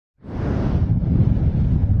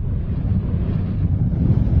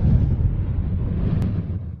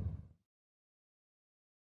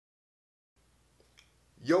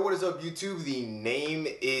Yo, what is up YouTube? The name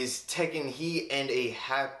is Tekken Heat, and a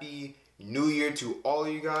happy new year to all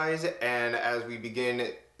of you guys. And as we begin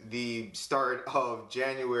the start of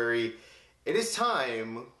January, it is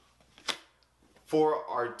time for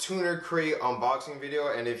our tuner crate unboxing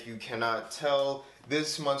video. And if you cannot tell,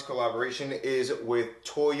 this month's collaboration is with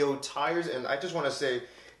Toyo tires, and I just want to say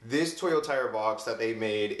this Toyo tire box that they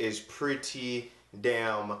made is pretty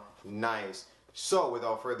damn nice. So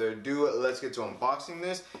without further ado, let's get to unboxing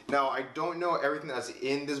this. Now, I don't know everything that's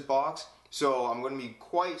in this box, so I'm going to be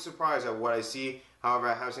quite surprised at what I see. However,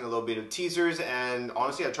 I have seen a little bit of teasers, and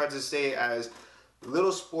honestly, I tried to stay as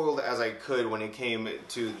little spoiled as I could when it came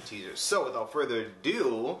to the teasers. So without further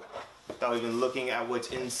ado, without even looking at what's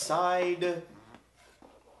inside,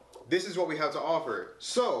 this is what we have to offer.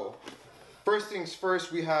 So, first things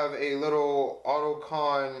first, we have a little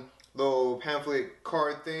Autocon little pamphlet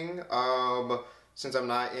card thing. Since I'm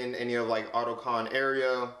not in any of like Autocon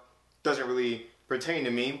area, doesn't really pertain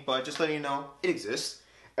to me, but just letting you know it exists.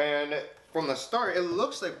 And from the start, it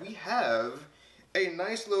looks like we have a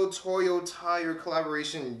nice little Toyo tire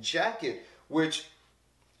collaboration jacket, which,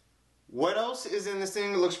 what else is in this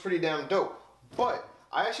thing? It looks pretty damn dope. But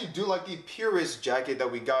I actually do like the Purist jacket that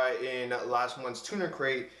we got in last month's tuner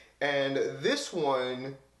crate, and this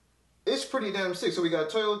one, it's pretty damn sick. So we got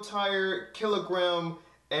Toyo tire, kilogram,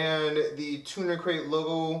 and the tuner crate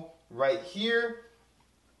logo right here.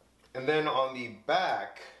 And then on the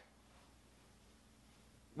back,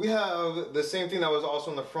 we have the same thing that was also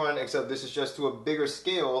on the front, except this is just to a bigger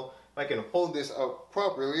scale. I can hold this up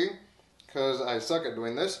properly, because I suck at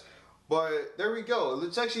doing this. But there we go.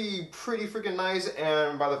 It's actually pretty freaking nice,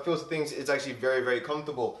 and by the feels of things, it's actually very, very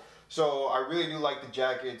comfortable. So I really do like the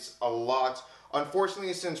jackets a lot.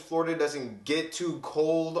 Unfortunately, since Florida doesn't get too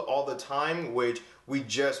cold all the time, which we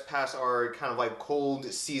just passed our kind of like cold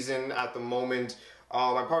season at the moment,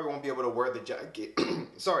 I probably won't be able to wear the jacket.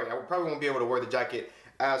 Sorry, I probably won't be able to wear the jacket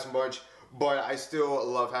as much, but I still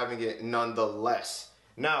love having it nonetheless.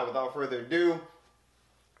 Now, without further ado,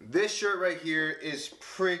 this shirt right here is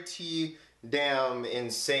pretty damn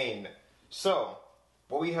insane. So,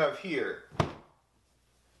 what we have here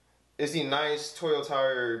is the nice Toyo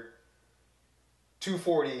tire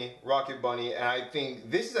 240 Rocket Bunny, and I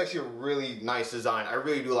think this is actually a really nice design. I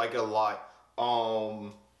really do like it a lot.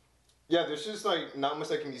 Yeah, there's just like not much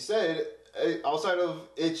that can be said outside of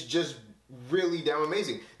it's just really damn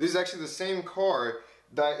amazing. This is actually the same car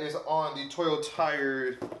that is on the Toyo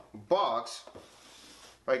tire box.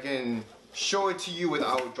 If I can show it to you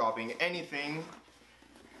without dropping anything,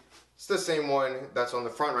 it's the same one that's on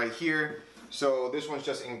the front right here. So this one's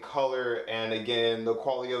just in color, and again, the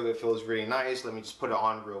quality of it feels really nice. Let me just put it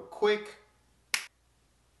on real quick.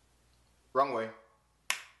 Wrong way.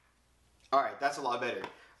 Alright, that's a lot better.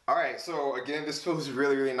 Alright, so again, this feels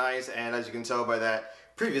really, really nice, and as you can tell by that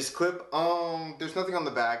previous clip, there's nothing on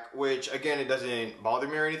the back, which again, it doesn't bother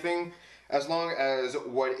me or anything, as long as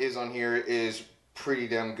what is on here is pretty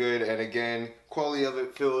damn good, and again, quality of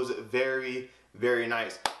it feels very, very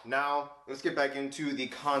nice. Now, let's get back into the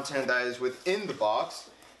content that is within the box.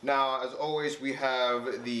 Now, as always, we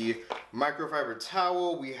have the microfiber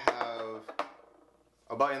towel, we have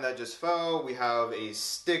a button that just fell, we have a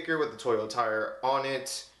sticker with the Toyo tire on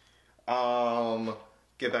it.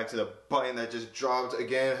 Get back to the button that just dropped,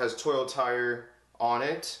 again, has Toyo tire on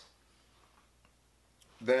it.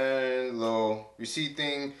 Then, little receipt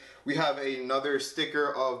thing. We have another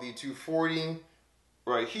sticker of the 240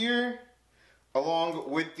 right here, along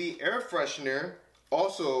with the air freshener,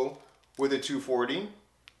 also with a 240.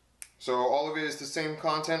 So all of it is the same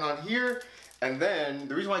content on here. And then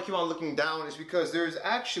the reason why I keep on looking down is because there's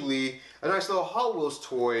actually a nice little Hot Wheels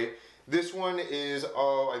toy. This one is,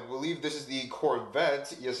 I believe this is the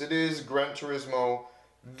Corvette. Yes, it is. Gran Turismo.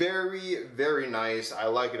 Very, very nice. I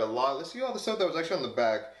like it a lot. Let's see all the stuff that was actually on the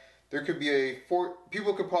back. There could be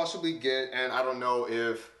people could possibly get, and I don't know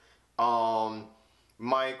if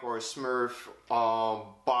Mike or Smurf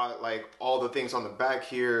bought like all the things on the back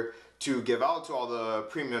here to give out to all the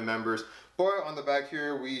premium members. But on the back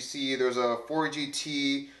here we see there's a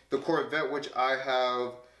 4GT, the Corvette, which I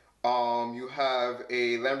have. You have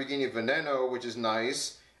a Lamborghini Veneno, which is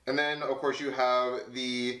nice, and then of course you have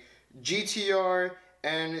the GTR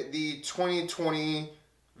and the 2020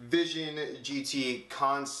 Vision GT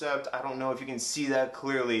concept. I don't know if you can see that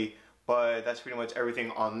clearly, but that's pretty much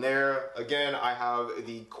everything on there. Again, I have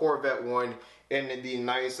the Corvette one in the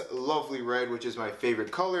nice, lovely red, which is my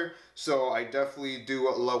favorite color. So I definitely do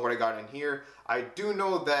love what I got in here. I do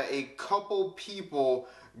know that a couple people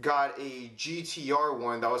got a GTR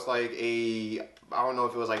one that was like a, I don't know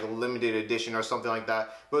if it was like a limited edition or something like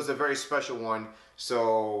that, but it was a very special one.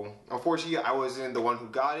 So unfortunately I wasn't the one who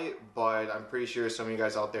got it, but I'm pretty sure some of you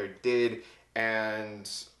guys out there did, and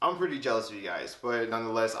I'm pretty jealous of you guys, but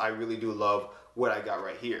nonetheless I really do love what I got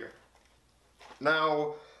right here.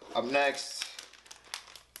 Now up next,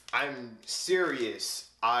 I'm serious.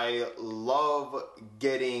 I love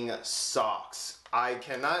getting socks. I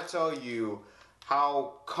cannot tell you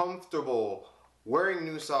how comfortable wearing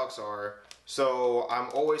new socks are. So I'm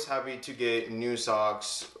always happy to get new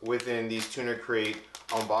socks within these Tuner Crate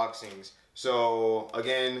unboxings. So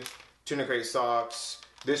again, Tuner Crate socks.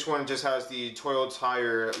 This one just has the Toyo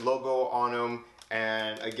tire logo on them.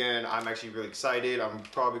 And again, I'm actually really excited. I'm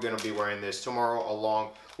probably gonna be wearing this tomorrow along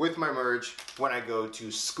with my merch when I go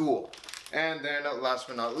to school. And then last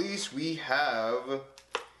but not least, we have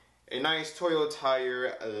a nice Toyo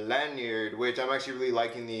tire lanyard, which I'm actually really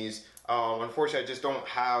liking these. Unfortunately, I just don't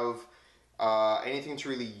have anything to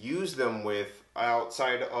really use them with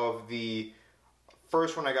outside of the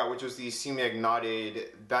first one I got, which was the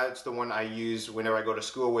semi-knotted. That's the one I use whenever I go to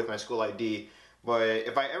school with my school ID. But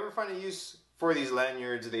if I ever find a use for these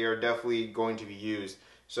lanyards, they are definitely going to be used.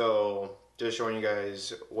 So just showing you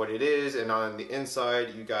guys what it is, and on the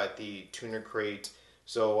inside you got the Tuner Crate.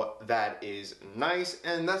 So that is nice,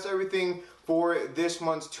 and that's everything for this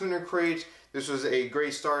month's Tuner Crate. This was a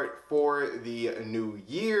great start for the new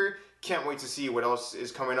year. Can't wait to see what else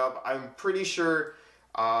is coming up. I'm pretty sure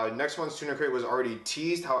next month's Tuner Crate was already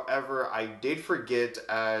teased. However, I did forget,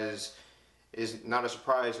 as is not a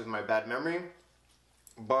surprise with my bad memory,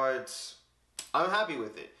 but I'm happy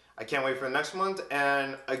with it. I can't wait for next month.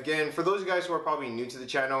 And again, for those of you guys who are probably new to the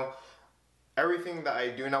channel, everything that I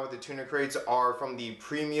do now with the Tuner Crates are from the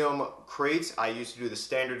premium crates. I used to do the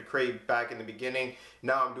standard crate back in the beginning.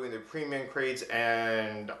 Now I'm doing the premium crates,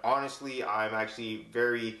 and honestly, I'm actually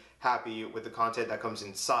very happy with the content that comes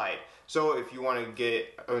inside. So if you want to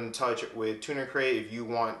get in touch with Tuner Crate, if you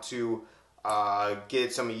want to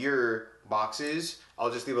get some of your boxes,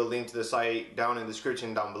 I'll just leave a link to the site down in the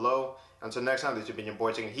description down below. Until next time, this has been your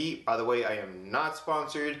boy Taking Heat. By the way, I am not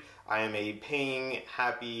sponsored. I am a paying,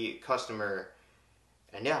 happy customer.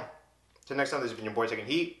 And yeah, till next time, this has been your boy Taking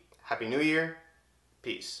Heat. Happy New Year.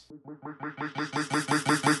 Peace. Make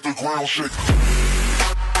the ground shake.